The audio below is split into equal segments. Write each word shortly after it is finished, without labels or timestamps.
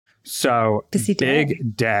So Busy day.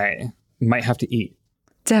 Big day. Might have to eat.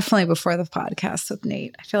 Definitely before the podcast with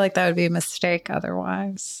Nate. I feel like that would be a mistake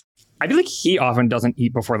otherwise. I feel like he often doesn't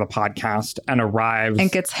eat before the podcast and arrives.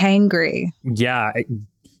 And gets hangry. Yeah.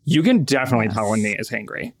 You can definitely tell when Nate is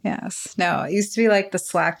hangry. Yes. No, it used to be like the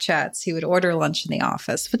Slack chats. He would order lunch in the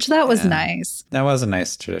office, which that was nice. That was a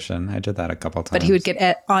nice tradition. I did that a couple times. But he would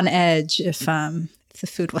get on edge if the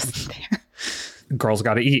food wasn't there. Girls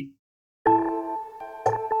got to eat.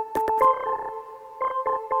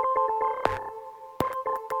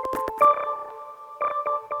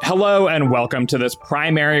 Hello and welcome to this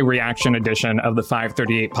primary reaction edition of the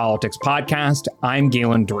 538 Politics podcast. I'm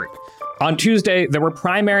Galen Druke. On Tuesday, there were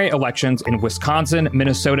primary elections in Wisconsin,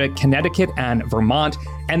 Minnesota, Connecticut, and Vermont,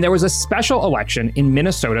 and there was a special election in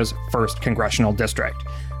Minnesota's 1st Congressional District.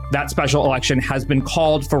 That special election has been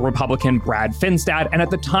called for Republican Brad Finstad, and at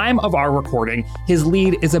the time of our recording, his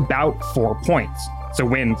lead is about 4 points. It's a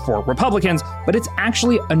win for Republicans, but it's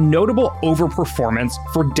actually a notable overperformance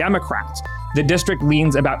for Democrats. The district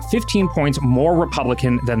leans about 15 points more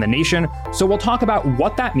Republican than the nation, so we'll talk about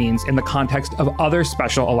what that means in the context of other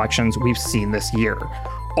special elections we've seen this year.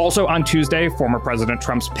 Also on Tuesday, former President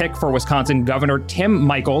Trump's pick for Wisconsin Governor Tim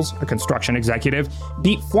Michels, a construction executive,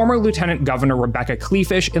 beat former Lieutenant Governor Rebecca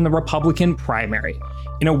Kleefisch in the Republican primary.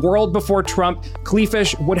 In a world before Trump,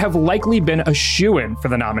 Kleefisch would have likely been a shoo-in for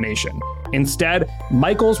the nomination. Instead,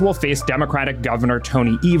 Michels will face Democratic Governor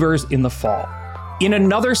Tony Evers in the fall. In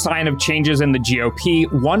another sign of changes in the GOP,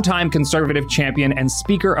 one-time conservative champion and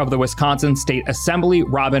Speaker of the Wisconsin State Assembly,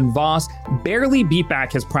 Robin Vos, barely beat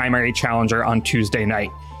back his primary challenger on Tuesday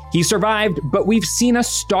night. He survived, but we've seen a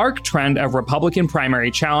stark trend of Republican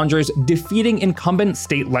primary challengers defeating incumbent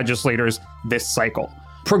state legislators this cycle.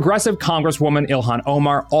 Progressive Congresswoman Ilhan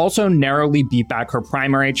Omar also narrowly beat back her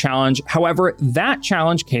primary challenge. However, that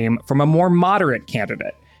challenge came from a more moderate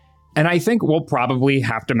candidate. And I think we'll probably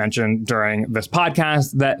have to mention during this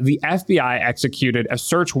podcast that the FBI executed a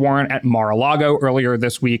search warrant at Mar-a-Lago earlier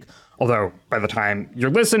this week. Although by the time you're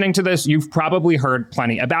listening to this, you've probably heard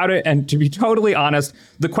plenty about it. And to be totally honest,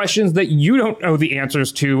 the questions that you don't know the answers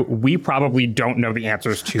to, we probably don't know the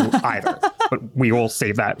answers to either. But we will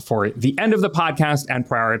save that for the end of the podcast and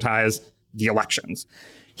prioritize the elections.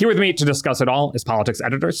 Here with me to discuss it all is politics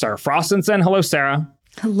editor Sarah Frostenson. Hello, Sarah.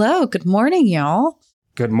 Hello. Good morning, y'all.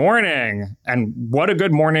 Good morning. And what a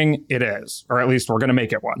good morning it is, or at least we're going to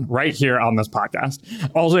make it one right here on this podcast.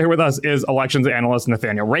 Also here with us is elections analyst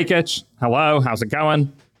Nathaniel Rakich. Hello. How's it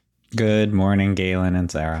going? Good morning, Galen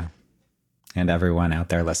and Sarah, and everyone out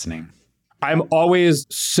there listening. I'm always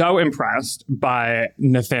so impressed by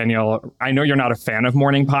Nathaniel. I know you're not a fan of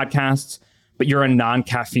morning podcasts, but you're a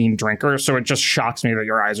non-caffeine drinker. So it just shocks me that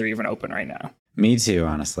your eyes are even open right now. Me too,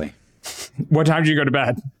 honestly. What time did you go to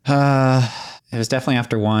bed? It was definitely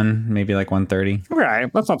after 1, maybe like 1:30. Okay,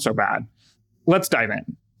 that's not so bad. Let's dive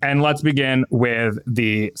in. And let's begin with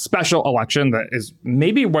the special election that is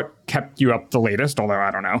maybe what kept you up the latest, although I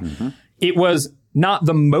don't know. Mm-hmm. It was not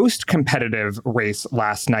the most competitive race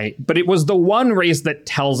last night, but it was the one race that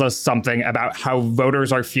tells us something about how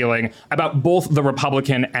voters are feeling about both the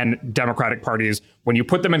Republican and Democratic parties when you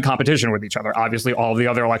put them in competition with each other. Obviously, all of the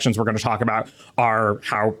other elections we're going to talk about are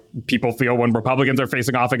how people feel when Republicans are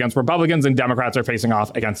facing off against Republicans and Democrats are facing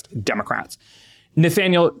off against Democrats.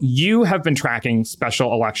 Nathaniel, you have been tracking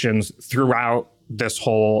special elections throughout this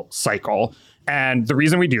whole cycle. And the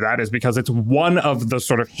reason we do that is because it's one of the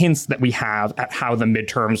sort of hints that we have at how the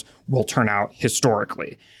midterms will turn out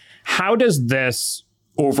historically. How does this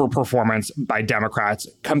overperformance by Democrats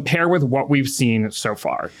compare with what we've seen so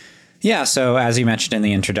far? Yeah, so as you mentioned in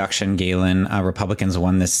the introduction, Galen, Republicans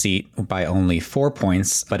won this seat by only 4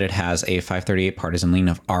 points, but it has a 538 partisan lean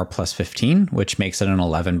of R plus 15, which makes it an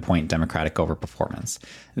 11-point Democratic overperformance.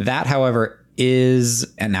 That, however,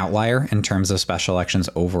 is an outlier in terms of special elections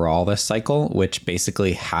overall this cycle, which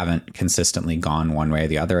basically haven't consistently gone one way or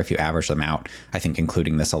the other. If you average them out, I think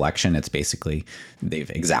including this election, it's basically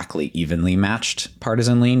they've exactly evenly matched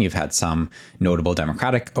partisan lean. You've had some notable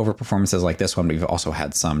Democratic overperformances like this one, but you've also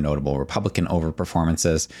had some notable Republican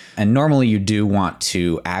overperformances. And normally you do want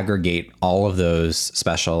to aggregate all of those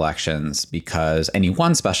special elections because any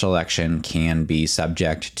one special election can be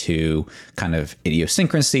subject to kind of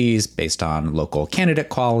idiosyncrasies based on local candidate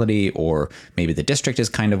quality, or maybe the district is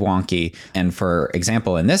kind of wonky. And for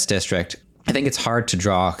example, in this district, I think it's hard to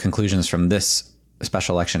draw conclusions from this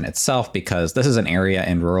special election itself, because this is an area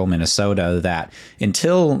in rural Minnesota that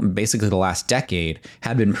until basically the last decade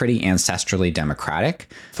had been pretty ancestrally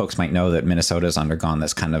Democratic. Folks might know that Minnesota has undergone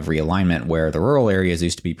this kind of realignment where the rural areas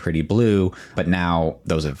used to be pretty blue, but now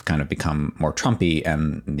those have kind of become more Trumpy,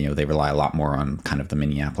 and they rely a lot more on kind of the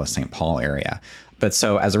Minneapolis-St. Paul area. But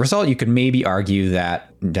so as a result, you could maybe argue that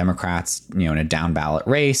Democrats, in a down ballot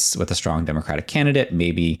race with a strong Democratic candidate,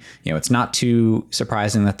 maybe, it's not too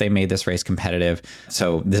surprising that they made this race competitive.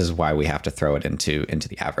 So this is why we have to throw it into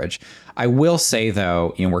the average. I will say,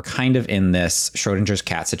 though, we're kind of in this Schrodinger's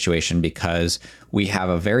cat situation because we have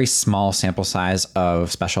a very small sample size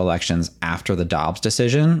of special elections after the Dobbs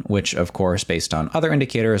decision, which, of course, based on other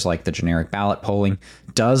indicators like the generic ballot polling,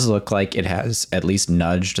 does look like it has at least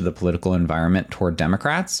nudged the political environment toward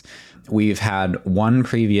Democrats. We've had one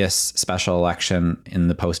previous special election in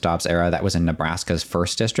the post-Dobbs era that was in Nebraska's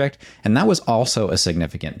 1st district, and that was also a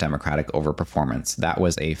significant Democratic overperformance. That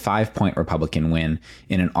was a 5-point Republican win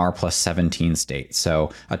in an R+17 state,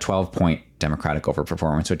 so a 12-point Democratic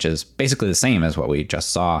overperformance, which is basically the same as what we just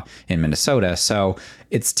saw in Minnesota. So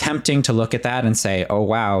it's tempting to look at that and say, oh,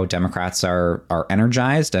 wow, Democrats are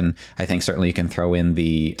energized. And I think certainly you can throw in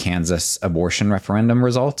the Kansas abortion referendum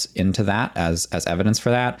results into that as evidence for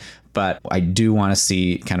that. But I do want to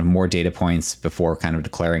see kind of more data points before kind of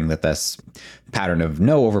declaring that this pattern of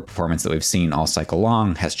no overperformance that we've seen all cycle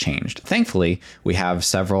long has changed. Thankfully, we have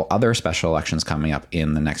several other special elections coming up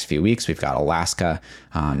in the next few weeks. We've got Alaska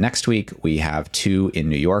next week. We have 2 in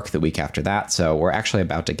New York the week after that. So we're actually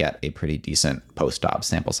about to get a pretty decent post-Dobbs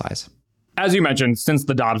sample size. As you mentioned, since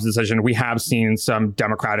the Dobbs decision, we have seen some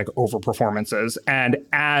Democratic overperformances. And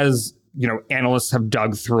as analysts have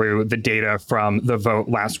dug through the data from the vote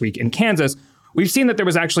last week in Kansas, we've seen that there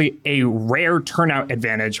was actually a rare turnout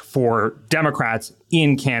advantage for Democrats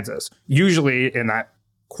in Kansas. Usually in that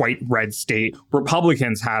quite red state,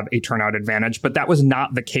 Republicans have a turnout advantage, but that was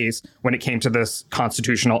not the case when it came to this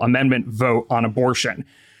constitutional amendment vote on abortion.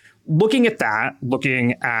 Looking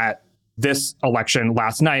at this election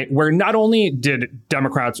last night, where not only did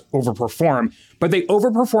Democrats overperform, but they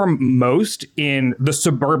overperform most in the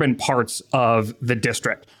suburban parts of the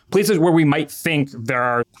district, places where we might think there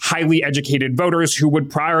are highly educated voters who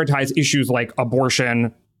would prioritize issues like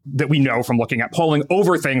abortion that we know from looking at polling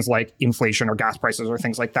over things like inflation or gas prices or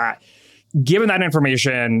things like that. Given that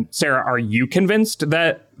information, Sarah, are you convinced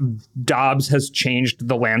that Dobbs has changed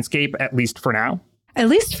the landscape, at least for now? At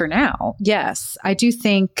least for now, yes. I do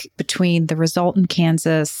think between the result in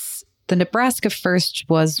Kansas, the Nebraska 1st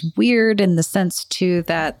was weird in the sense, too,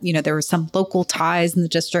 that, there were some local ties in the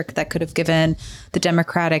district that could have given the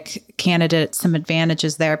Democratic candidate some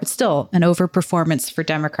advantages there. But still, an overperformance for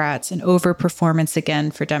Democrats, an overperformance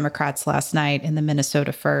again for Democrats last night in the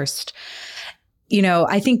Minnesota 1st.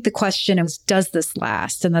 I think the question is, does this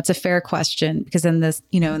last? And that's a fair question, because in this,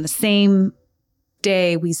 in the same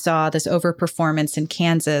day we saw this overperformance in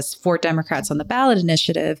Kansas for Democrats on the ballot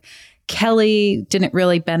initiative, Kelly didn't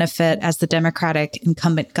really benefit as the Democratic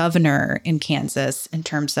incumbent governor in Kansas in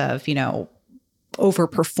terms of,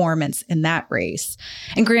 overperformance in that race.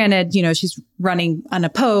 And granted, she's running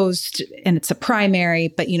unopposed and it's a primary,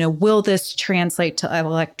 but, will this translate to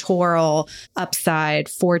electoral upside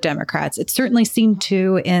for Democrats? It certainly seemed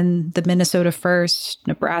to in the Minnesota 1st,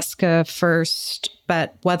 Nebraska 1st,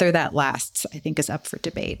 but whether that lasts, I think, is up for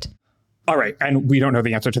debate. All right. And we don't know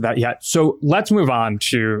the answer to that yet. So let's move on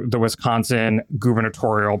to the Wisconsin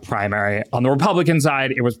gubernatorial primary. On the Republican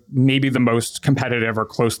side, it was maybe the most competitive or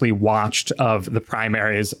closely watched of the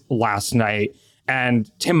primaries last night.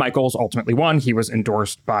 And Tim Michels ultimately won. He was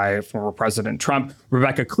endorsed by former President Trump.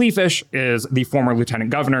 Rebecca Kleefisch is the former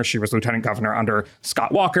lieutenant governor. She was lieutenant governor under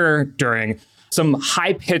Scott Walker during some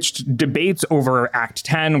high-pitched debates over Act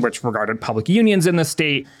 10, which regarded public unions in the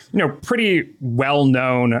state. Pretty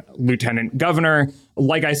well-known lieutenant governor.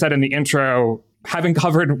 Like I said in the intro, having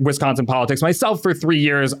covered Wisconsin politics myself for 3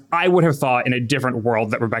 years, I would have thought in a different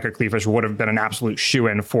world that Rebecca Kleefisch would have been an absolute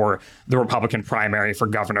shoo-in for the Republican primary for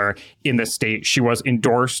governor in this state. She was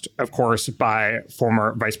endorsed, of course, by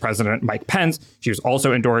former Vice President Mike Pence. She was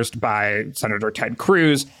also endorsed by Senator Ted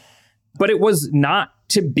Cruz. But it was not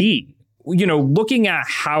to be. Looking at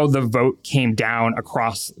how the vote came down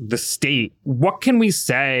across the state, what can we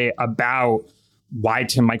say about why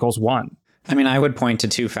Tim Michels won? I mean, I would point to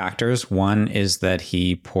 2 factors. One is that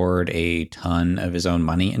he poured a ton of his own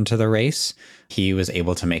money into the race. He was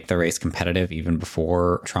able to make the race competitive even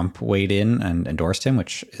before Trump weighed in and endorsed him,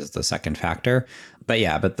 which is the second factor.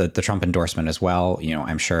 But the Trump endorsement as well,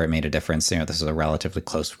 I'm sure it made a difference. This is a relatively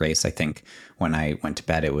close race. I think when I went to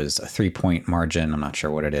bed, it was a 3-point margin. I'm not sure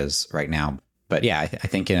what it is right now. But yeah, I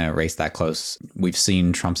think in a race that close, we've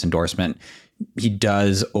seen Trump's endorsement. He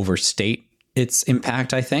does overstate its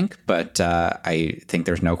impact, I think, but I think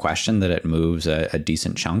there's no question that it moves a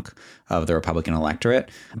decent chunk of the Republican electorate.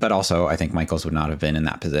 But also, I think Michaels would not have been in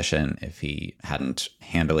that position if he hadn't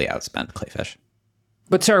handily outspent Clay Fish.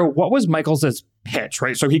 But Sarah, what was Michaels' pitch,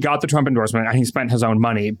 right? So he got the Trump endorsement and he spent his own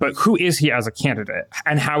money, but who is he as a candidate?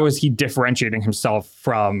 And how is he differentiating himself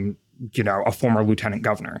from, a former lieutenant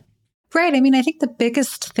governor? Right. I mean, I think the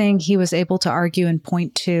biggest thing he was able to argue and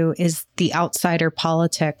point to is the outsider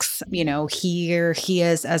politics. Here he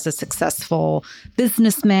is as a successful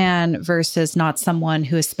businessman versus not someone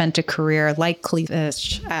who has spent a career like Clay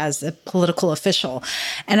Fish as a political official.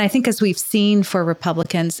 And I think as we've seen for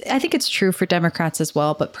Republicans, I think it's true for Democrats as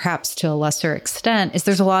well, but perhaps to a lesser extent, is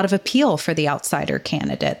there's a lot of appeal for the outsider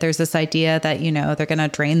candidate. There's this idea that, they're going to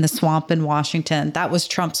drain the swamp in Washington. That was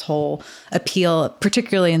Trump's whole appeal,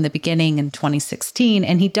 particularly in the beginning in 2016.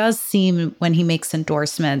 And he does seem, when he makes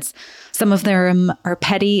endorsements, some of them are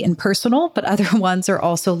petty and personal, but other ones are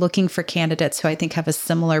also looking for candidates who I think have a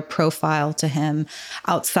similar profile to him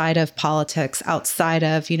outside of politics, outside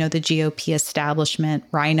of, the GOP establishment,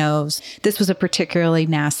 rhinos. This was a particularly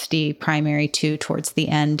nasty primary too towards the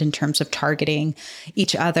end in terms of targeting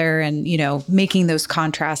each other and, making those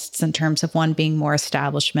contrasts in terms of one being more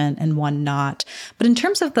establishment and one not. But in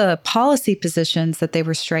terms of the policy positions that they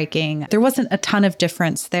were striking, there wasn't a ton of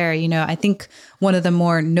difference there. I think one of the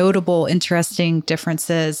more notable, interesting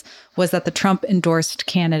differences was that the Trump-endorsed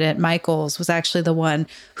candidate, Michaels, was actually the one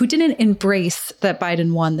who didn't embrace that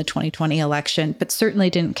Biden won the 2020 election, but certainly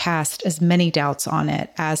didn't cast as many doubts on it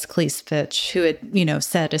as Clay Fish, who had,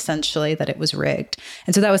 said essentially that it was rigged.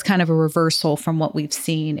 And so that was kind of a reversal from what we've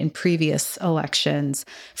seen in previous elections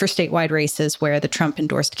for statewide races where the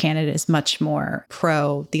Trump-endorsed candidate is much more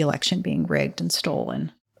pro the election being rigged and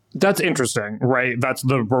stolen. That's interesting, right? That's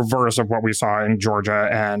the reverse of what we saw in Georgia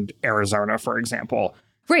and Arizona, for example.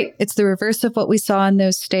 Right. It's the reverse of what we saw in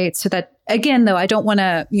those states. So that, again, though, I don't want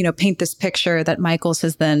to, paint this picture that Michaels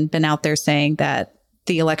has then been out there saying that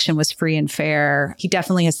the election was free and fair. He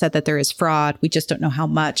definitely has said that there is fraud. We just don't know how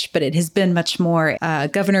much, but it has been much more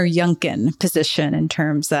Governor Youngkin position in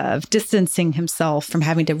terms of distancing himself from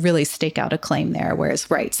having to really stake out a claim there. Whereas,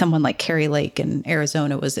 right, someone like Kari Lake in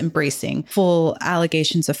Arizona was embracing full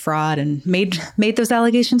allegations of fraud and made those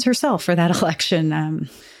allegations herself for that election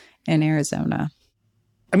in Arizona.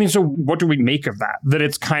 I mean, so what do we make of that? That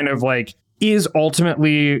it's kind of like, is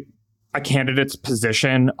ultimately a candidate's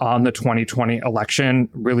position on the 2020 election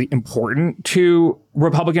really important to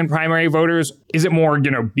Republican primary voters? Is it more,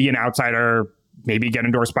 be an outsider, maybe get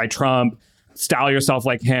endorsed by Trump, style yourself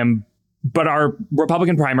like him? But are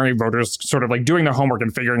Republican primary voters sort of like doing their homework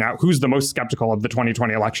and figuring out who's the most skeptical of the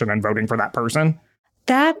 2020 election and voting for that person?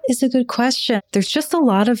 That is a good question. There's just a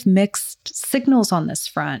lot of mixed signals on this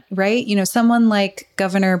front, right? Someone like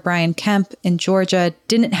Governor Brian Kemp in Georgia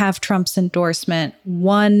didn't have Trump's endorsement,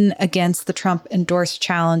 won against the Trump-endorsed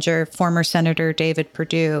challenger, former Senator David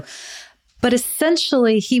Perdue. But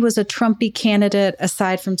essentially, he was a Trumpy candidate,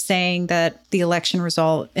 aside from saying that the election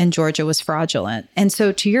result in Georgia was fraudulent. And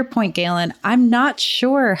so to your point, Galen, I'm not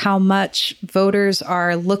sure how much voters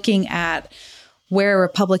are looking at where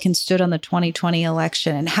Republicans stood on the 2020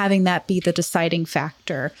 election and having that be the deciding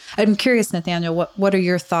factor. I'm curious, Nathaniel, what are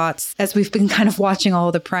your thoughts as we've been kind of watching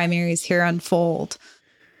all the primaries here unfold?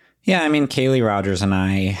 Yeah, I mean, Kaylee Rogers and I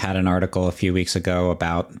had an article a few weeks ago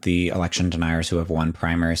about the election deniers who have won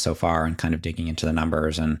primary so far and kind of digging into the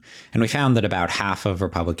numbers. And we found that about half of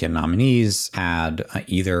Republican nominees had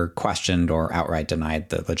either questioned or outright denied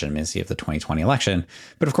the legitimacy of the 2020 election.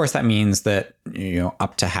 But of course, that means that,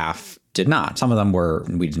 up to half did not. Some of them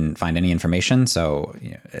we didn't find any information. So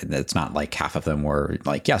it's not like half of them were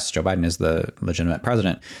like, yes, Joe Biden is the legitimate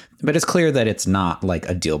president. But it's clear that it's not like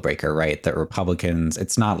a deal breaker, right? That Republicans,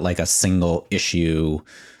 it's not like a single issue,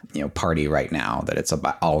 party right now, that it's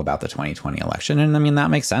all about the 2020 election. And I mean,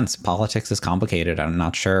 that makes sense. Politics is complicated. I'm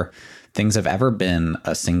not sure things have ever been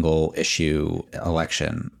a single issue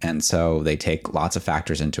election. And so they take lots of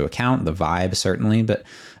factors into account, the vibe certainly, but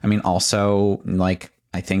I mean, also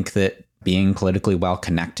I think that being politically well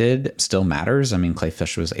connected still matters. I mean, Clay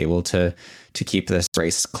Fish was able to keep this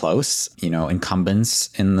race close. Incumbents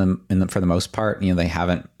in the for the most part, they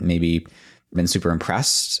haven't maybe been super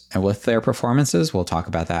impressed with their performances. We'll talk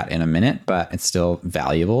about that in a minute, but it's still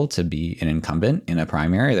valuable to be an incumbent in a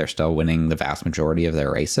primary. They're still winning the vast majority of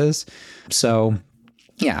their races. So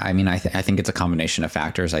yeah, I mean, I think it's a combination of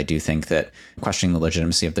factors. I do think that questioning the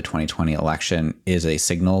legitimacy of the 2020 election is a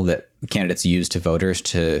signal that candidates use to voters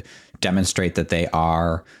to demonstrate that they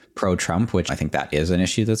are pro-Trump, which I think that is an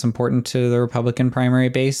issue that's important to the Republican primary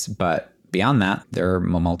base. But beyond that, there are a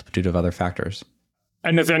multitude of other factors.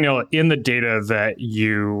 And Nathaniel, in the data that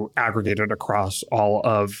you aggregated across all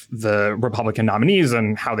of the Republican nominees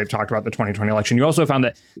and how they've talked about the 2020 election, you also found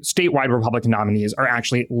that statewide Republican nominees are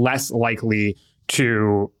actually less likely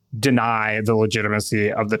to deny the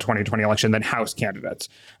legitimacy of the 2020 election than House candidates,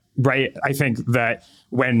 right? I think that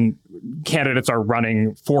when candidates are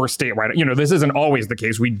running for statewide, this isn't always the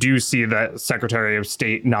case. We do see that Secretary of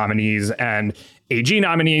State nominees and AG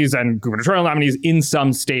nominees and gubernatorial nominees in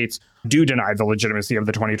some states do deny the legitimacy of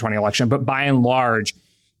the 2020 election. But by and large,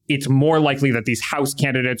 it's more likely that these House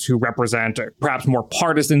candidates who represent a perhaps more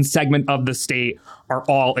partisan segment of the state are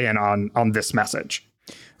all in on this message.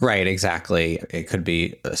 Right, exactly. It could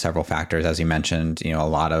be several factors. As you mentioned, a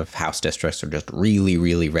lot of House districts are just really,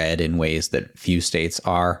 really red in ways that few states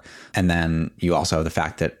are. And then you also have the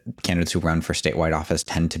fact that candidates who run for statewide office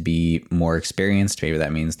tend to be more experienced. Maybe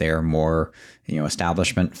that means they are more,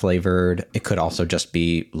 establishment flavored. It could also just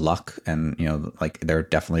be luck. And, there have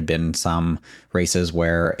definitely been some races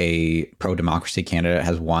where a pro-democracy candidate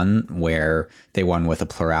has won, where they won with a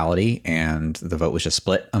plurality and the vote was just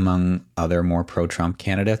split among other more pro-Trump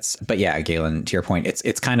candidates. But yeah, Galen, to your point,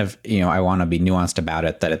 it's kind of, I want to be nuanced about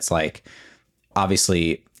it, that it's like,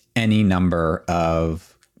 obviously, any number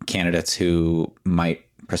of candidates who might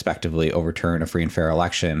prospectively overturn a free and fair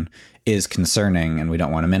election is concerning, and we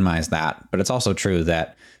don't want to minimize that. But it's also true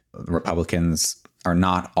that Republicans are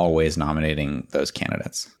not always nominating those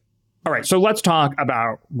candidates. All right, so let's talk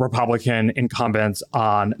about Republican incumbents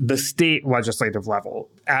on the state legislative level.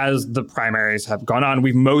 As the primaries have gone on,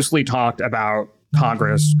 we've mostly talked about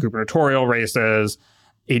Congress, gubernatorial races,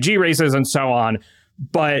 AG races, and so on.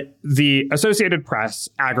 But the Associated Press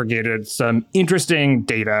aggregated some interesting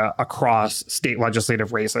data across state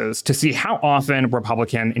legislative races to see how often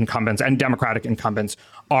Republican incumbents and Democratic incumbents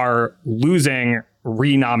are losing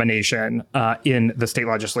renomination in the state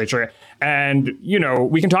legislature. And,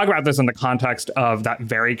 we can talk about this in the context of that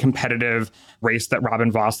very competitive race that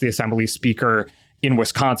Robin Vos, the Assembly Speaker in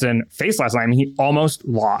Wisconsin, faced last night. I mean, he almost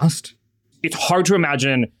lost. It's hard to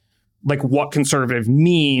imagine what conservative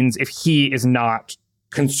means if he is not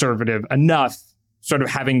conservative enough, sort of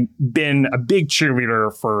having been a big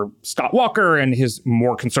cheerleader for Scott Walker and his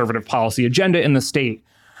more conservative policy agenda in the state.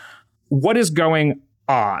 What is going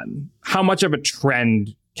on? How much of a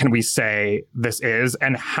trend can we say this is?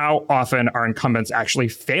 And how often are incumbents actually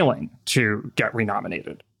failing to get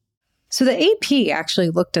renominated? So the AP actually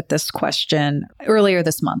looked at this question earlier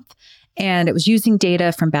this month, and it was using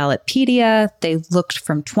data from Ballotpedia. They looked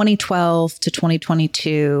from 2012 to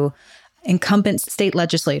 2022 incumbent state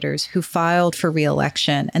legislators who filed for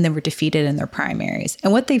re-election and then were defeated in their primaries.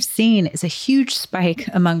 And what they've seen is a huge spike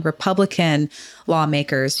among Republican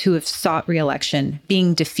lawmakers who have sought re-election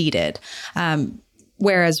being defeated.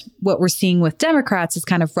 Whereas what we're seeing with Democrats is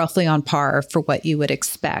kind of roughly on par for what you would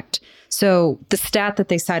expect. So the stat that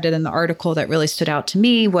they cited in the article that really stood out to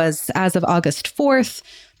me was, as of August 4th,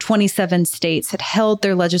 27 states had held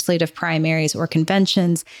their legislative primaries or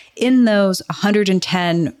conventions. In those,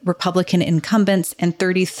 110 Republican incumbents and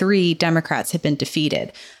 33 Democrats had been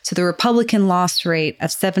defeated. So the Republican loss rate of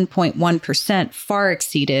 7.1% far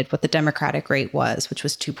exceeded what the Democratic rate was, which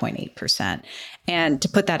was 2.8%. And to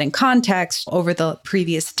put that in context, over the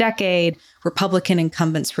previous decade, Republican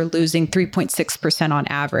incumbents were losing 3.6% on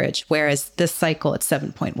average, whereas this cycle it's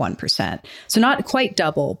 7.1%. So not quite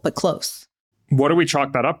double, but close. What do we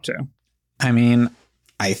chalk that up to? I mean,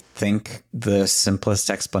 I think the simplest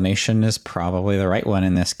explanation is probably the right one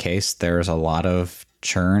in this case. There's a lot of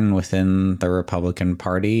churn within the Republican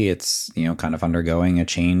Party. It's, kind of undergoing a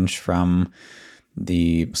change from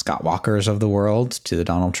the Scott Walkers of the world to the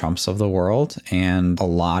Donald Trumps of the world. And a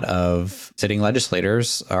lot of sitting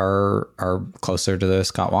legislators are closer to the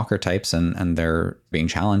Scott Walker types, and they're being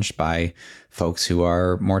challenged by folks who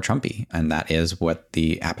are more Trumpy. And that is what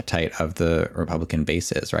the appetite of the Republican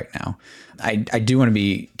base is right now. I do want to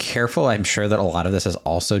be careful. I'm sure that a lot of this is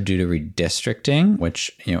also due to redistricting,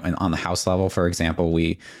 which, on the House level, for example,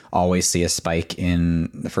 we always see a spike in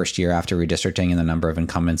the first year after redistricting in the number of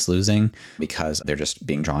incumbents losing because they're just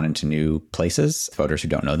being drawn into new places, voters who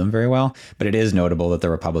don't know them very well. But it is notable that the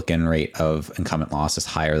Republican rate of incumbent loss is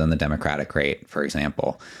higher than the Democratic rate, for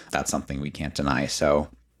example. That's something we can't deny. So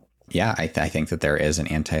yeah, I think that there is an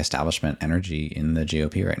anti-establishment energy in the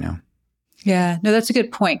GOP right now. Yeah, no, that's a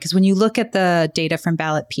good point. Because when you look at the data from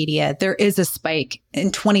Ballotpedia, there is a spike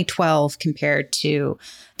in 2012 compared to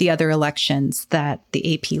the other elections that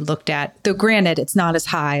the AP looked at. Though granted, it's not as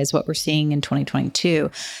high as what we're seeing in 2022.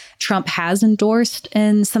 Trump has endorsed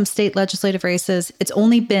in some state legislative races. It's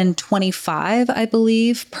only been 25, I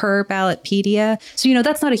believe, per Ballotpedia. So,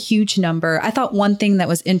 that's not a huge number. I thought one thing that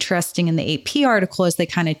was interesting in the AP article as they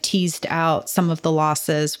kind of teased out some of the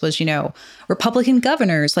losses was, Republican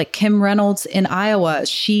governors like Kim Reynolds in Iowa.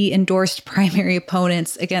 She endorsed primary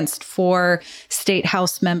opponents against 4 state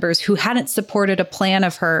House members who hadn't supported a plan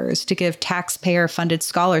of hers to give taxpayer-funded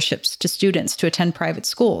scholarships to students to attend private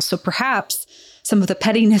schools. So perhaps some of the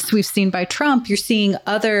pettiness we've seen by Trump, you're seeing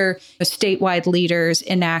other statewide leaders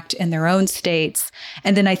enact in their own states.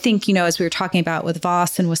 And then I think, as we were talking about with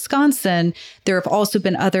Vos in Wisconsin, there have also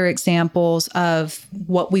been other examples of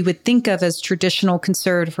what we would think of as traditional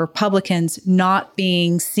conservative Republicans not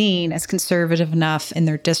being seen as conservative enough in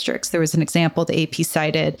their districts. There was an example the AP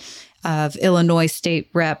cited of Illinois State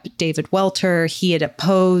Rep David Welter. He had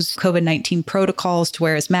opposed COVID-19 protocols to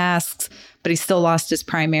wear his masks, but he still lost his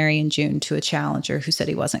primary in June to a challenger who said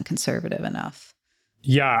he wasn't conservative enough.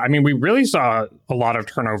 Yeah, we really saw a lot of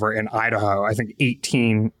turnover in Idaho. I think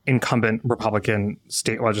 18 incumbent Republican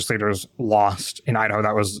state legislators lost in Idaho.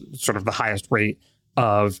 That was sort of the highest rate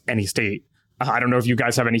of any state. I don't know if you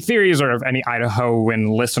guys have any theories or if any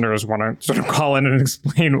Idahoan listeners want to sort of call in and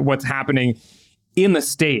explain what's happening in the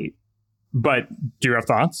state. But do you have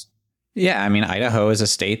thoughts? Yeah, Idaho is a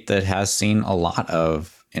state that has seen a lot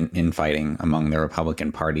of infighting among the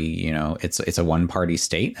Republican Party. It's a one-party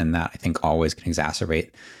state, and that I think always can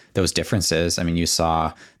exacerbate those differences. You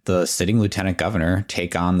saw the sitting lieutenant governor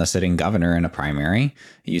take on the sitting governor in a primary.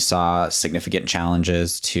 You saw significant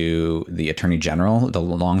challenges to the attorney general. The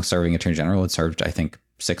long-serving attorney general had served, I think,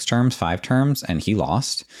 5 terms, and he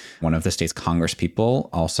lost. One of the state's Congress people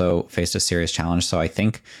also faced a serious challenge. So I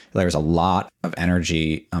think there's a lot of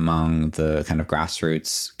energy among the kind of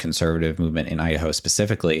grassroots conservative movement in Idaho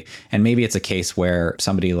specifically. And maybe it's a case where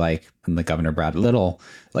somebody like the Governor Brad Little,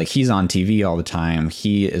 like he's on TV all the time.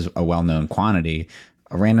 He is a well-known quantity.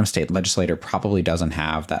 A random state legislator probably doesn't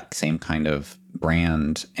have that same kind of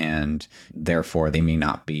brand, and therefore they may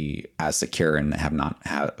not be as secure and have not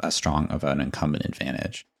had as strong of an incumbent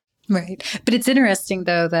advantage. Right. But it's interesting,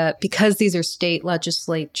 though, that because these are state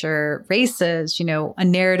legislature races, a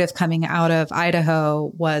narrative coming out of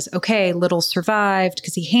Idaho was, okay, Little survived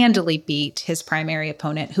because he handily beat his primary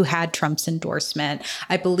opponent who had Trump's endorsement.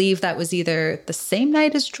 I believe that was either the same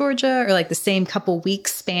night as Georgia or like the same couple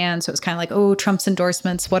weeks span. So it was kind of like, oh, Trump's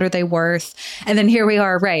endorsements, what are they worth? And then here we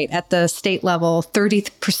are, right, at the state level,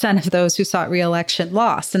 30% of those who sought re-election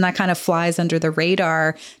lost. And that kind of flies under the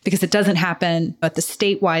radar because it doesn't happen at the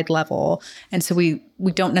statewide level. And so we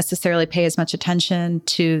don't necessarily pay as much attention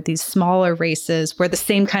to these smaller races where the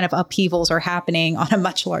same kind of upheavals are happening on a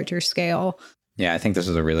much larger scale. Yeah, I think this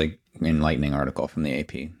is a really enlightening article from the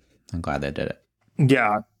AP. I'm glad they did it.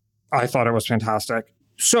 Yeah, I thought it was fantastic.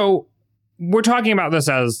 So we're talking about this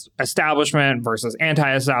as establishment versus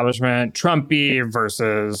anti-establishment, Trumpy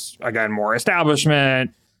versus, again, more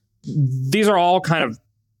establishment. These are all kind of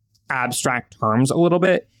abstract terms a little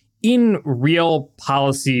bit. In real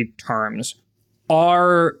policy terms,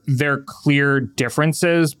 are there clear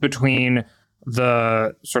differences between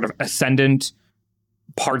the sort of ascendant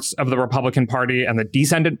parts of the Republican Party and the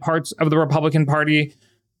descendant parts of the Republican Party?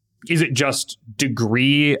 Is it just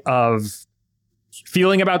degree of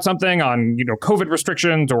feeling about something on, COVID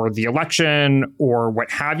restrictions or the election or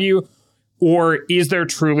what have you? Or is there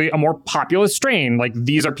truly a more populist strain? Like,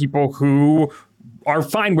 these are people who are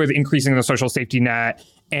fine with increasing the social safety net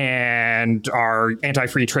and are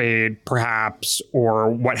anti-free trade, perhaps, or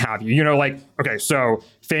what have you. Okay, so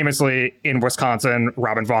famously in Wisconsin,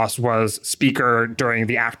 Robin Vos was speaker during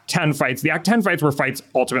the Act 10 fights. The Act 10 fights were fights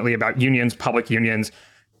ultimately about unions, public unions.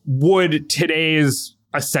 Would today's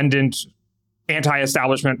ascendant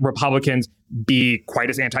anti-establishment Republicans be quite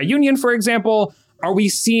as anti-union, for example? Are we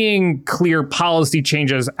seeing clear policy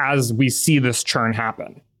changes as we see this churn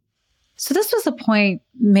happen? So this was a point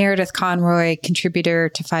Meredith Conroy, contributor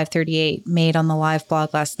to 538, made on the live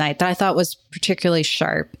blog last night that I thought was particularly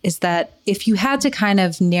sharp, is that if you had to kind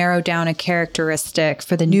of narrow down a characteristic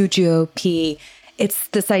for the new GOP, it's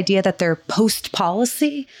this idea that they're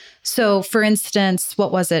post-policy. So, for instance,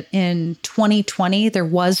 what was it? In 2020, there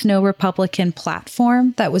was no Republican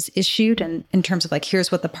platform that was issued in terms of like,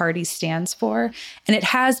 here's what the party stands for. And it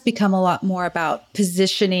has become a lot more about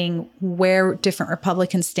positioning where different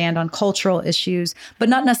Republicans stand on cultural issues, but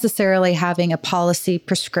not necessarily having a policy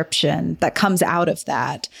prescription that comes out of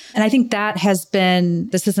that. And I think that has been,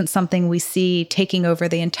 this isn't something we see taking over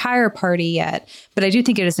the entire party yet, but I do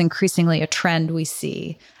think it is increasingly a trend we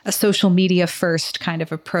see, a social media first kind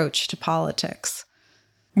of approach to politics.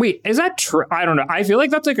 Wait, is that true? I don't know. I feel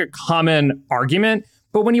like that's like a common argument,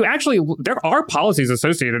 but when you actually, there are policies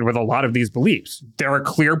associated with a lot of these beliefs. There are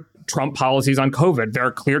clear Trump policies on COVID. There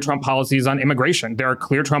are clear Trump policies on immigration. There are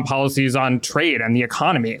clear Trump policies on trade and the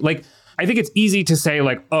economy. Like, I think it's easy to say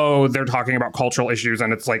like, oh, they're talking about cultural issues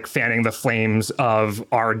and it's like fanning the flames of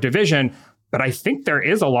our division. But I think there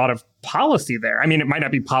is a lot of policy there. I mean, it might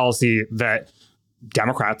not be policy that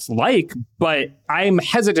Democrats like, but I'm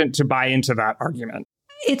hesitant to buy into that argument.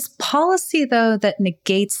 It's policy, though, that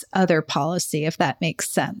negates other policy, if that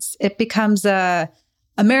makes sense. It becomes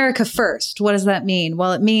America first. What does that mean?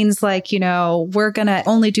 Well, it means like, we're going to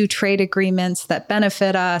only do trade agreements that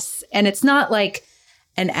benefit us. And it's not like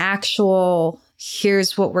an actual,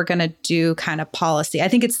 here's what we're going to do kind of policy. I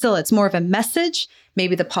think it's more of a message.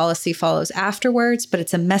 Maybe the policy follows afterwards, but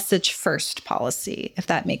it's a message first policy, if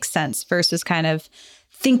that makes sense, versus kind of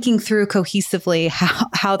thinking through cohesively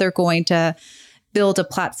how they're going to build a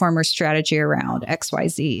platform or strategy around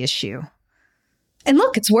XYZ issue. And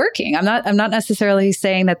look, it's working. I'm not necessarily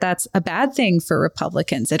saying that that's a bad thing for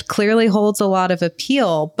Republicans. It clearly holds a lot of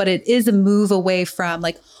appeal, but it is a move away from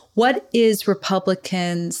like, what is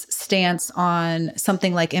Republicans' stance on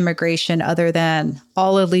something like immigration other than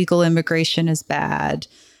all illegal immigration is bad?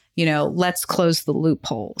 Let's close the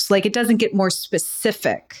loopholes. Like, it doesn't get more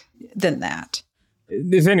specific than that.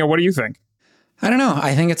 Nathaniel, what do you think? I don't know.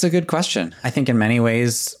 I think it's a good question. I think in many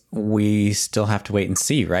ways, we still have to wait and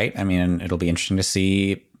see, right? I mean, it'll be interesting to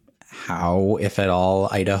see how, if at all,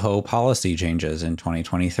 Idaho policy changes in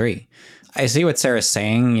 2023. I see what Sarah's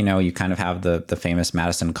saying. You kind of have the famous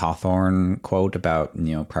Madison Cawthorn quote about,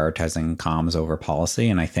 prioritizing comms over policy.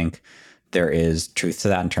 And I think there is truth to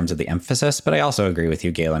that in terms of the emphasis. But I also agree with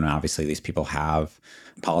you, Galen. Obviously, these people have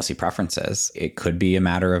policy preferences. It could be a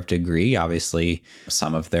matter of degree. Obviously,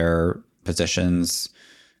 some of their positions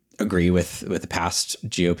agree with the past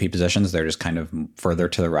GOP positions. They're just kind of further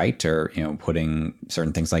to the right, or putting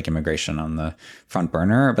certain things like immigration on the front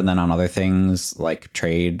burner. But then on other things like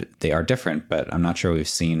trade, they are different. But I'm not sure we've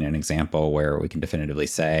seen an example where we can definitively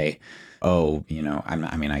say, oh,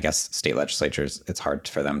 I guess state legislatures, it's hard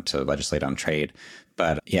for them to legislate on trade.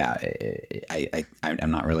 But yeah,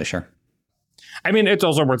 I'm not really sure. I mean, it's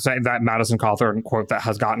also worth saying that Madison Cawthorn quote that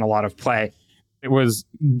has gotten a lot of play, it was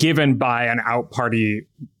given by an out-party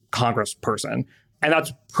congressperson. And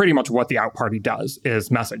that's pretty much what the out party does,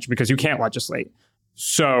 is message, because you can't legislate.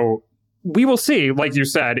 So we will see, like you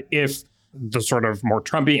said, if the sort of more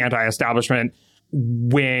Trumpy anti-establishment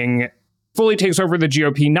wing fully takes over the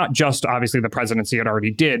GOP, not just obviously the presidency it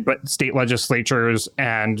already did, but state legislatures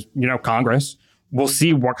and, Congress. We'll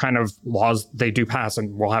see what kind of laws they do pass,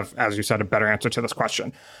 and we'll have, as you said, a better answer to this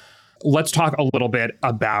question. Let's talk a little bit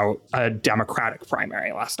about a Democratic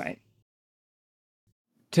primary last night.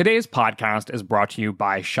 Today's podcast is brought to you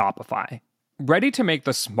by Shopify. Ready to make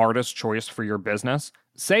the smartest choice for your business?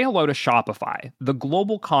 Say hello to Shopify, the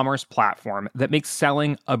global commerce platform that makes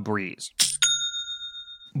selling a breeze.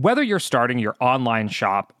 Whether you're starting your online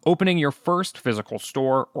shop, opening your first physical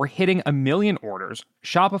store, or hitting 1 million orders,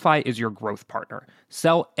 Shopify is your growth partner.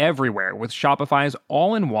 Sell everywhere with Shopify's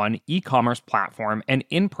all-in-one e-commerce platform and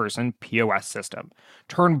in-person POS system.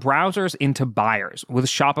 Turn browsers into buyers with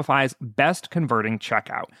Shopify's best converting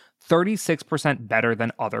checkout, 36% better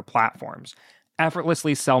than other platforms.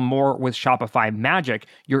 Effortlessly sell more with Shopify Magic,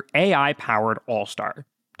 your AI-powered all-star.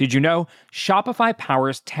 Did you know Shopify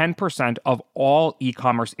powers 10% of all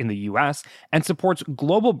e-commerce in the US and supports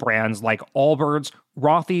global brands like Allbirds,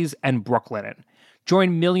 Rothy's, and Brooklinen?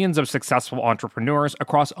 Join millions of successful entrepreneurs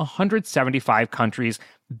across 175 countries,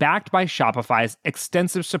 backed by Shopify's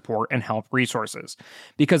extensive support and help resources.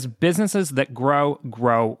 Because businesses that grow,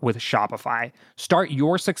 grow with Shopify. Start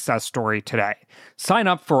your success story today. Sign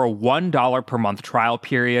up for a $1 per month trial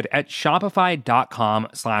period at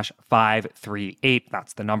shopify.com/538.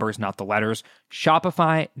 That's the numbers, not the letters.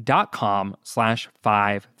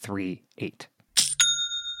 Shopify.com/538.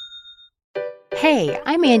 Hey,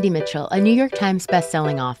 I'm Andy Mitchell, a New York Times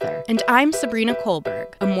bestselling author. And I'm Sabrina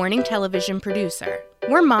Kohlberg, a morning television producer.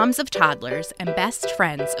 We're moms of toddlers and best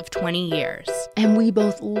friends of 20 years. And we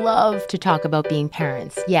both love to talk about being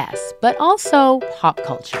parents, yes, but also pop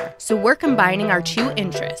culture. So we're combining our two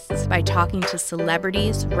interests by talking to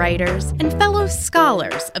celebrities, writers, and fellow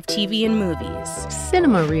scholars of TV and movies.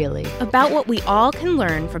 Cinema, really. About what we all can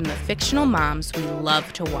learn from the fictional moms we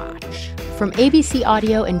love to watch. From ABC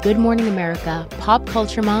Audio and Good Morning America, Pop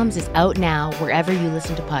Culture Moms is out now wherever you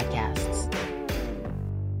listen to podcasts.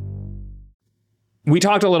 We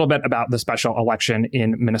talked a little bit about the special election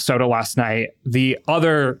in Minnesota last night. The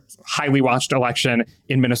other highly watched election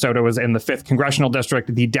in Minnesota was in the 5th Congressional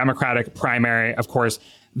District, the Democratic primary. Of course,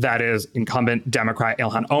 that is incumbent Democrat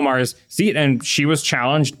Ilhan Omar's seat, and she was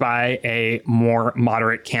challenged by a more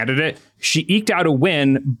moderate candidate. She eked out a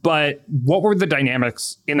win, but what were the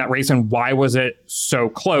dynamics in that race, and why was it so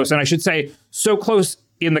close? And I should say, so close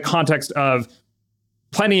in the context of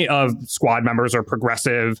plenty of squad members or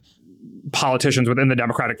progressive politicians within the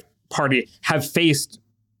Democratic Party have faced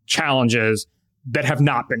challenges that have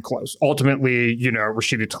not been close. Ultimately,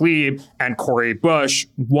 Rashida Tlaib and Cori Bush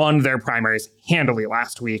won their primaries handily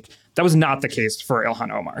last week. That was not the case for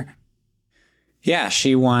Ilhan Omar. Yeah,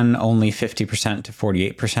 she won only 50% to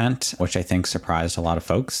 48%, which I think surprised a lot of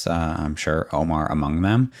folks. I'm sure Omar among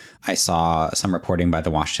them. I saw some reporting by the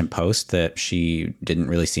Washington Post that she didn't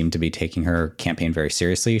really seem to be taking her campaign very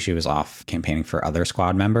seriously. She was off campaigning for other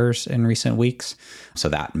squad members in recent weeks. So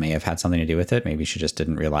that may have had something to do with it. Maybe she just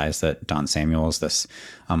didn't realize that Don Samuels, this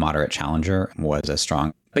moderate challenger, was as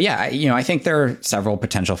strong. But yeah, I think there are several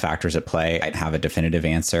potential factors at play. I'd have a definitive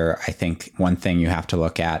answer. I think one thing you have to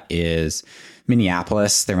look at is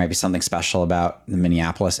Minneapolis. There might be something special about the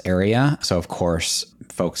Minneapolis area. So, of course,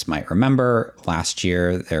 folks might remember last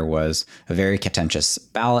year there was a very contentious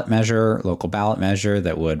local ballot measure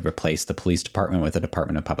that would replace the police department with the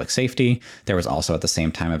Department of Public Safety. There was also at the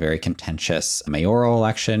same time a very contentious mayoral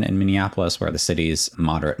election in Minneapolis where the city's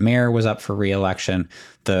moderate mayor was up for re-election.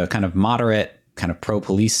 The kind of moderate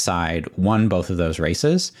pro-police side won both of those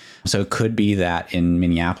races. So it could be that in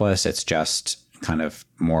Minneapolis, it's just kind of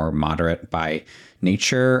more moderate by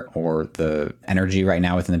nature, or the energy right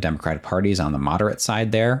now within the Democratic Party is on the moderate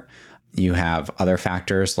side there. You have other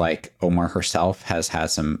factors like Omar herself has had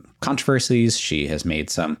some controversies. She has made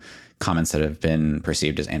some comments that have been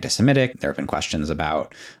perceived as anti-Semitic. There have been questions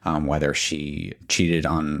about whether she cheated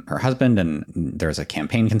on her husband, and there's a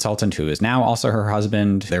campaign consultant who is now also her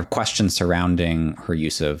husband. There are questions surrounding her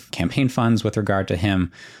use of campaign funds with regard to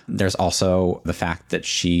him. There's also the fact that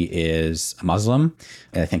she is Muslim.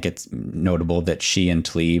 I think it's notable that she and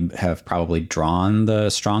Tlaib have probably drawn the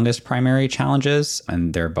strongest primary challenges,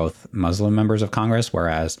 and they're both Muslim members of Congress,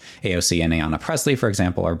 whereas AOC and Ayanna Pressley, for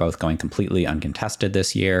example, are both going completely uncontested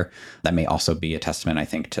this year. That may also be a testament, I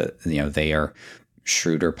think, to, they are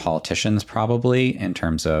shrewder politicians probably in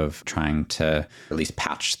terms of trying to at least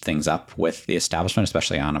patch things up with the establishment,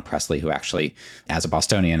 especially Ayanna Pressley, who actually, as a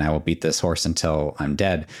Bostonian, I will beat this horse until I'm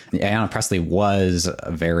dead. Ayanna Pressley was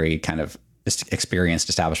a very kind of experienced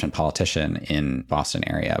establishment politician in Boston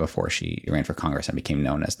area before she ran for Congress and became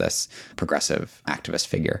known as this progressive activist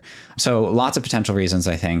figure. So lots of potential reasons,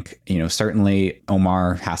 I think. Certainly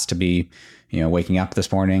Omar has to be waking up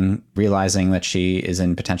this morning, realizing that she is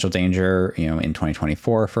in potential danger, in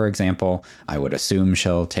 2024, for example. I would assume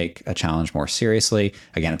she'll take a challenge more seriously.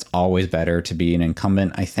 Again, it's always better to be an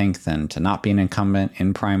incumbent, I think, than to not be an incumbent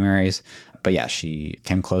in primaries. But yeah, she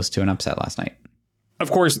came close to an upset last night.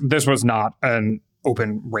 Of course, this was not an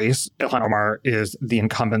open race. Ilhan Omar is the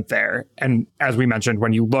incumbent there. And as we mentioned,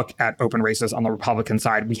 when you look at open races on the Republican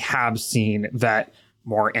side, we have seen that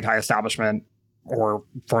more anti-establishment or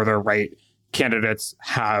further right candidates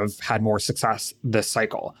have had more success this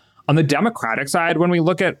cycle. On the Democratic side, when we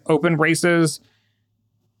look at open races,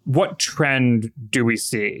 what trend do we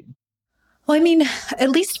see? Well, at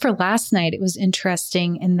least for last night, it was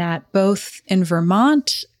interesting in that both in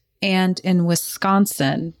Vermont and in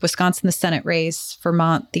Wisconsin, the Senate race,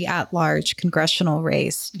 Vermont, the at-large congressional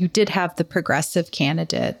race, you did have the progressive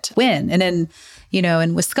candidate win. And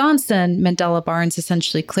in Wisconsin, Mandela Barnes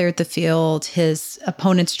essentially cleared the field. His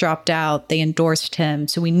opponents dropped out. They endorsed him.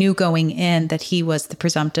 So we knew going in that he was the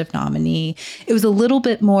presumptive nominee. It was a little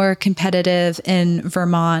bit more competitive in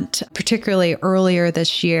Vermont, particularly earlier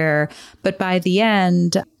this year. But by the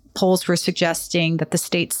end, polls were suggesting that the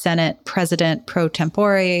state Senate president pro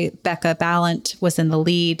tempore, Becca Balint, was in the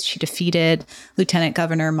lead. She defeated Lieutenant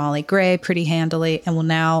Governor Molly Gray pretty handily, and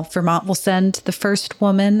Vermont will send the first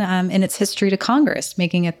woman in its history to Congress,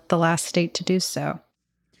 making it the last state to do so.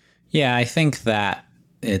 Yeah, I think that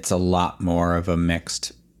it's a lot more of a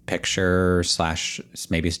mixed picture /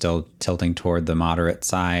 maybe still tilting toward the moderate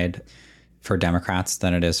side. for Democrats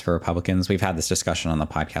than it is for Republicans. We've had this discussion on the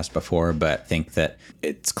podcast before, but think that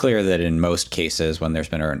it's clear that in most cases, when there's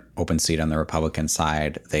been an open seat on the Republican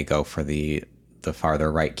side, they go for the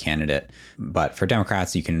farther right candidate. But for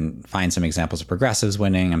Democrats, you can find some examples of progressives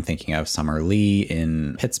winning. I'm thinking of Summer Lee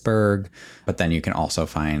in Pittsburgh, but then you can also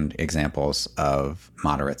find examples of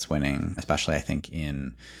moderates winning, especially I think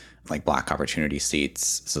in like Black opportunity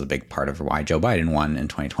seats. This is a big part of why Joe Biden won in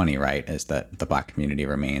 2020, right? Is that the Black community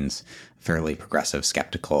remains fairly progressive,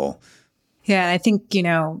 skeptical. Yeah, I think,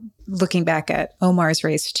 looking back at Omar's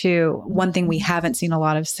race too, one thing we haven't seen a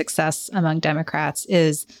lot of success among Democrats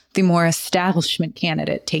is the more establishment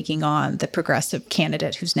candidate taking on the progressive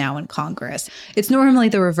candidate who's now in Congress. It's normally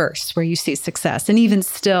the reverse where you see success. And even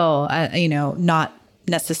still, not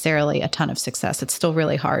necessarily a ton of success. It's still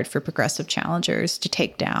really hard for progressive challengers to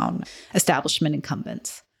take down establishment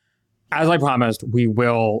incumbents. As I promised, we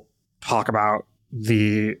will talk about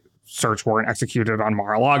the search warrant executed on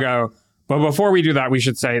Mar-a-Lago. But before we do that, we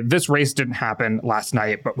should say this race didn't happen last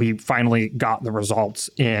night, but we finally got the results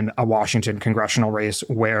in a Washington congressional race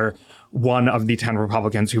where one of the 10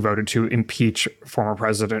 Republicans who voted to impeach former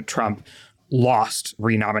President Trump lost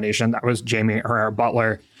renomination. That was Jaime Herrera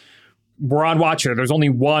Beutler. We're on watch here. There's only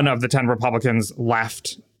one of the 10 Republicans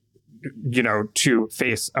left, to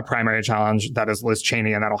face a primary challenge. That is Liz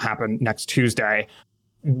Cheney, and that'll happen next Tuesday.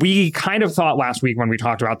 We kind of thought last week when we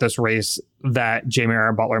talked about this race that Jaime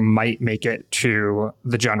Herrera Beutler might make it to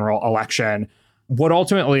the general election. What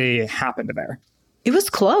ultimately happened there? It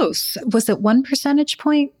was close. Was it 1 percentage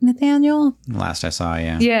point, Nathaniel? Last I saw,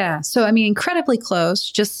 yeah. Yeah. So, incredibly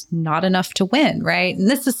close, just not enough to win, right? And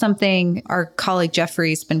this is something our colleague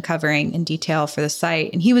Jeffrey's been covering in detail for the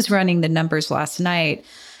site. And he was running the numbers last night.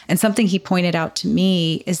 And something he pointed out to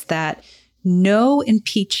me is that no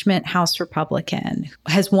impeachment House Republican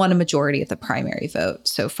has won a majority of the primary vote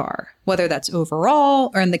so far, whether that's overall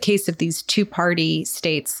or in the case of these two-party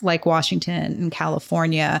states like Washington and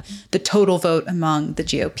California, the total vote among the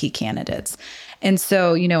GOP candidates. And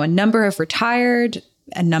so, a number have retired,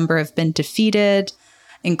 a number have been defeated,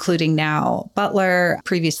 including now Butler,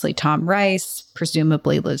 previously Tom Rice,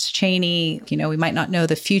 presumably Liz Cheney. We might not know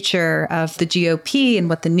the future of the GOP and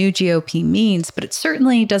what the new GOP means, but it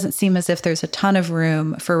certainly doesn't seem as if there's a ton of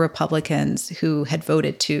room for Republicans who had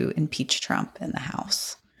voted to impeach Trump in the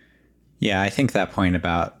House. Yeah, I think that point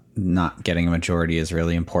about not getting a majority is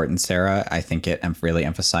really important, Sarah. I think it really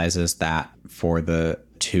emphasizes that for the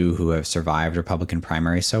two who have survived Republican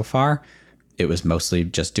primaries so far, it was mostly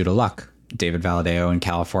just due to luck. David Valadao in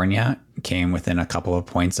California came within a couple of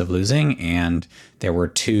points of losing, and there were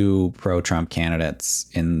two pro-Trump candidates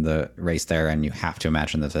in the race there, and you have to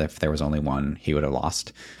imagine that if there was only one, he would have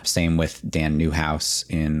lost. Same with Dan Newhouse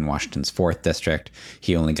in Washington's 4th district.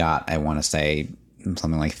 He only got, I want to say,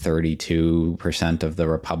 something like 32% of the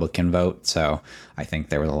Republican vote. So I think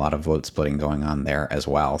there was a lot of vote splitting going on there as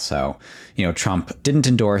well. So, Trump didn't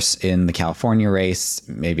endorse in the California race.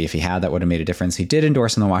 Maybe if he had, that would have made a difference. He did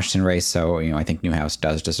endorse in the Washington race. So, I think Newhouse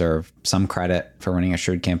does deserve some credit for running a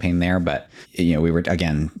shrewd campaign there. But, we were,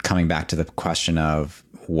 again, coming back to the question of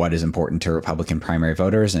what is important to Republican primary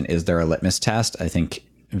voters and is there a litmus test? I think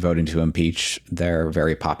voting to impeach their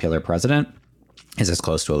very popular president is as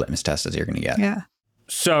close to a litmus test as you're going to get. Yeah.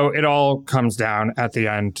 So it all comes down at the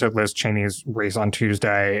end to Liz Cheney's race on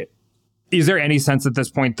Tuesday. Is there any sense at this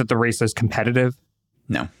point that the race is competitive?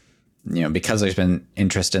 No. Because there's been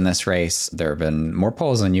interest in this race, there have been more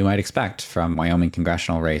polls than you might expect from Wyoming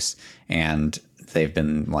congressional race. And they've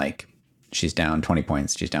been like, she's down 20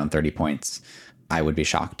 points, she's down 30 points. I would be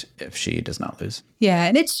shocked if she does not lose. Yeah.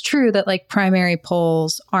 And it's true that primary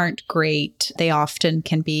polls aren't great. They often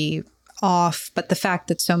can be off, but the fact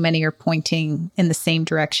that so many are pointing in the same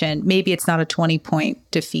direction, maybe it's not a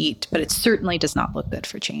 20-point defeat, but it certainly does not look good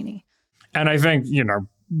for Cheney. And I think,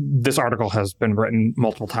 this article has been written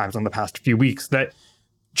multiple times in the past few weeks that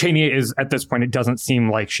Cheney is, at this point, it doesn't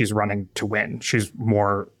seem like she's running to win. She's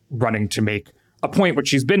more running to make a point, which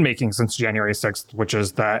she's been making since January 6th, which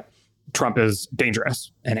is that Trump is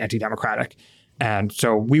dangerous and anti-democratic. And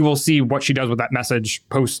so we will see what she does with that message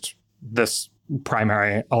post this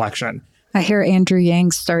primary election. I hear Andrew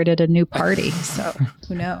Yang started a new party, so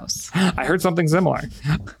who knows? I heard something similar.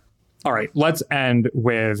 All right, let's end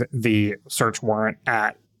with the search warrant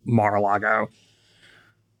at Mar-a-Lago.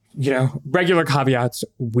 Regular caveats,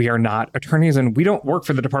 we are not attorneys and we don't work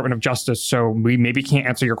for the Department of Justice, so we maybe can't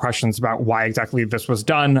answer your questions about why exactly this was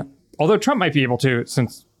done, although Trump might be able to,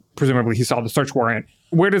 since presumably he saw the search warrant.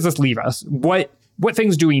 Where does this leave us? What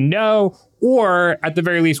things do we know? Or at the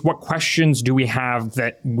very least, what questions do we have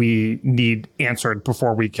that we need answered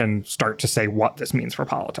before we can start to say what this means for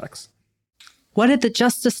politics? What did the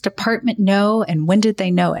Justice Department know and when did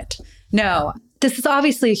they know it? No, this is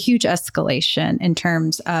obviously a huge escalation in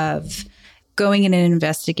terms of going in and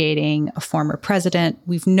investigating a former president.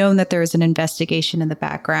 We've known that there is an investigation in the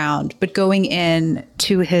background, but going in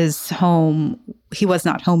to his home, he was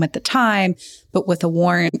not home at the time, but with a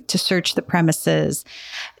warrant to search the premises,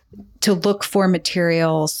 to look for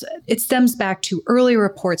materials. It stems back to early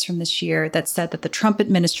reports from this year that said that the Trump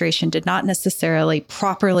administration did not necessarily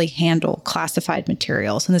properly handle classified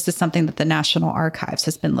materials. And this is something that the National Archives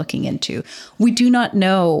has been looking into. We do not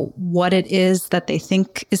know what it is that they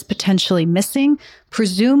think is potentially missing.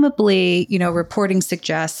 Presumably, reporting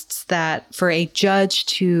suggests that for a judge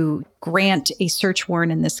to grant a search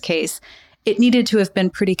warrant in this case, it needed to have been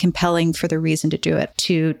pretty compelling for the reason to do it,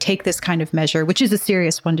 to take this kind of measure, which is a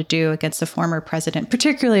serious one to do against a former president,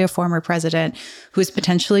 particularly a former president who is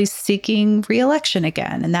potentially seeking re-election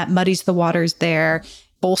again. And that muddies the waters there,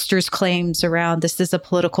 bolsters claims around this is a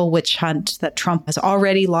political witch hunt that Trump has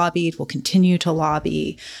already lobbied, will continue to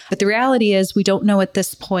lobby. But the reality is we don't know at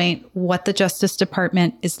this point what the Justice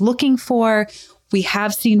Department is looking for. We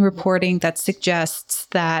have seen reporting that suggests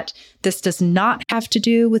that this does not have to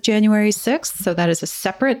do with January 6th. So that is a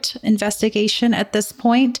separate investigation at this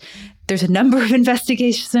point. There's a number of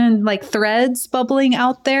investigation threads bubbling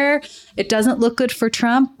out there. It doesn't look good for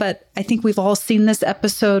Trump, but I think we've all seen this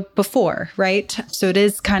episode before, right? So it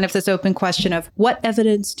is kind of this open question of what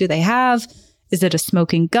evidence do they have? Is it a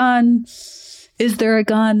smoking gun? Is there a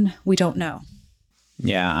gun? We don't know.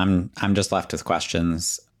 Yeah, I'm just left with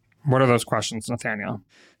questions. What are those questions, Nathaniel?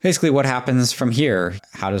 Basically, what happens from here?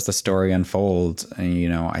 How does the story unfold?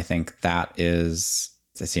 And, I think it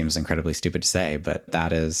seems incredibly stupid to say, but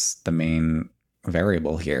that is the main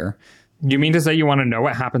variable here. You mean to say you want to know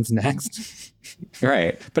what happens next?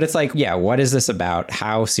 Right. But it's what is this about?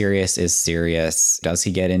 How serious is serious? Does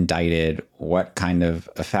he get indicted? What kind of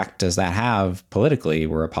effect does that have politically?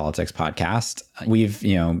 We're a politics podcast. We've,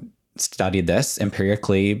 studied this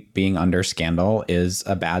empirically. Being under scandal is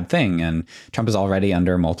a bad thing. And Trump is already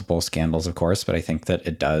under multiple scandals, of course, but I think that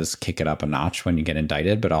it does kick it up a notch when you get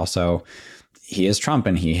indicted. But also, he is Trump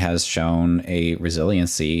and he has shown a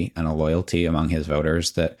resiliency and a loyalty among his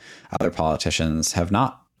voters that other politicians have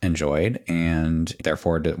not enjoyed. And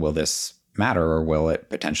therefore, will this matter, or will it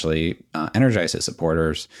potentially energize his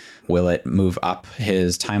supporters? Will it move up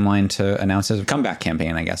his timeline to announce his comeback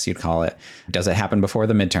campaign, I guess you'd call it? Does it happen before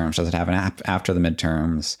the midterms? Does it happen after the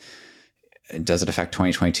midterms? Does it affect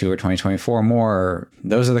 2022 or 2024 more?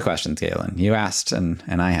 Those are the questions, Galen. You asked, and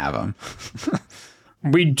I have them.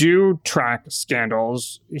 We do track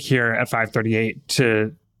scandals here at 538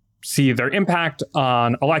 to see their impact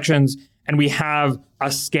on elections. And we have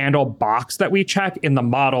a scandal box that we check in the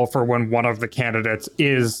model for when one of the candidates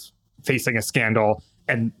is facing a scandal,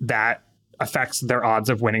 and that affects their odds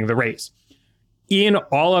of winning the race. In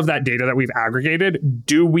all of that data that we've aggregated,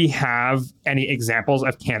 do we have any examples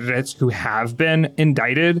of candidates who have been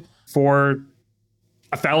indicted for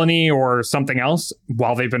a felony or something else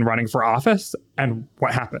while they've been running for office? And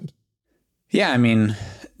what happened? Yeah,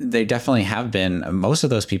 they definitely have been. Most of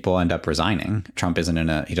those people end up resigning. Trump he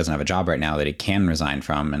doesn't have a job right now that he can resign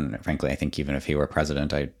from. And frankly, I think even if he were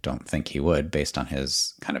president, I don't think he would based on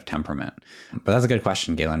his kind of temperament. But that's a good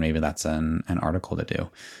question, Galen. Maybe that's an article to do.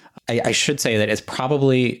 I should say that it's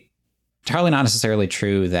probably entirely not necessarily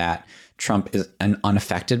true that Trump is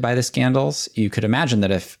unaffected by the scandals. You could imagine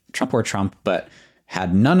that if Trump were Trump, but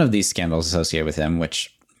had none of these scandals associated with him,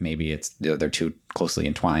 which maybe they're too closely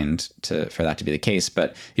entwined for that to be the case,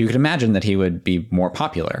 but you could imagine that he would be more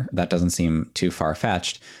popular. That doesn't seem too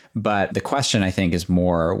far-fetched. But the question, I think, is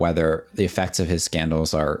more whether the effects of his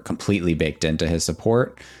scandals are completely baked into his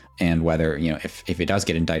support, and whether, if he does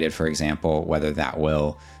get indicted, for example, whether that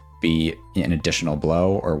will be an additional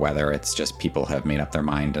blow, or whether it's just people have made up their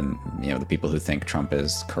mind, and the people who think Trump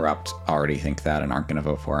is corrupt already think that and aren't going to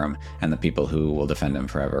vote for him, and the people who will defend him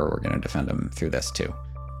forever were going to defend him through this too.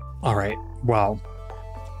 All right. Well,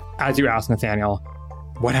 as you asked, Nathaniel,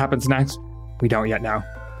 what happens next? We don't yet know,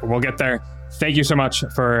 but we'll get there. Thank you so much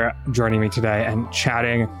for joining me today and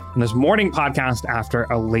chatting on this morning podcast after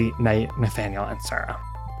a late night, Nathaniel and Sarah.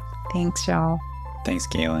 Thanks, y'all. Thanks,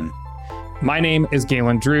 Galen. My name is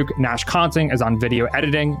Galen Druk. Nash Consing is on video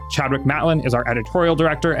editing. Chadwick Matlin is our editorial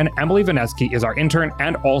director, and Emily Vanesky is our intern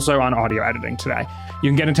and also on audio editing today. You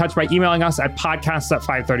can get in touch by emailing us at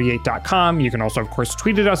podcasts@538.com. You can also, of course,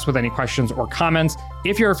 tweet at us with any questions or comments.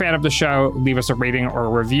 If you're a fan of the show, leave us a rating or a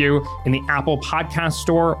review in the Apple Podcast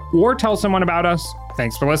Store, or tell someone about us.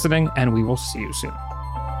 Thanks for listening, and we will see you soon.